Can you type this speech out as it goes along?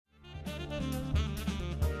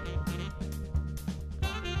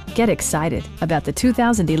Get excited about the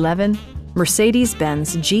 2011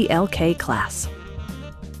 Mercedes-Benz GLK-Class.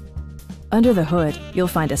 Under the hood, you'll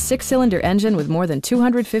find a 6-cylinder engine with more than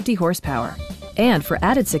 250 horsepower. And for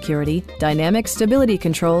added security, dynamic stability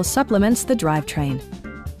control supplements the drivetrain.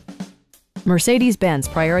 Mercedes-Benz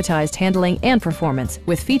prioritized handling and performance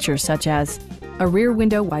with features such as a rear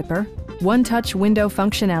window wiper, one-touch window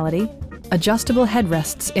functionality, adjustable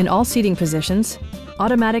headrests in all seating positions,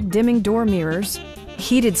 automatic dimming door mirrors,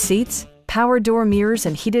 heated seats, power door mirrors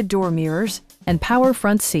and heated door mirrors, and power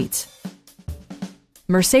front seats.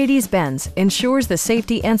 Mercedes-Benz ensures the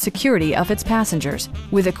safety and security of its passengers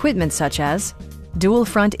with equipment such as dual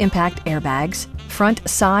front impact airbags, front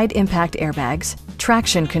side impact airbags,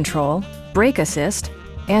 traction control, brake assist,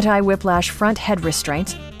 anti-whiplash front head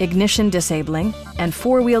restraints, ignition disabling, and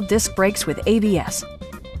 4-wheel disc brakes with ABS.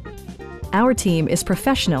 Our team is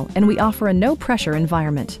professional and we offer a no-pressure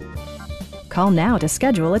environment. Call now to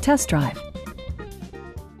schedule a test drive.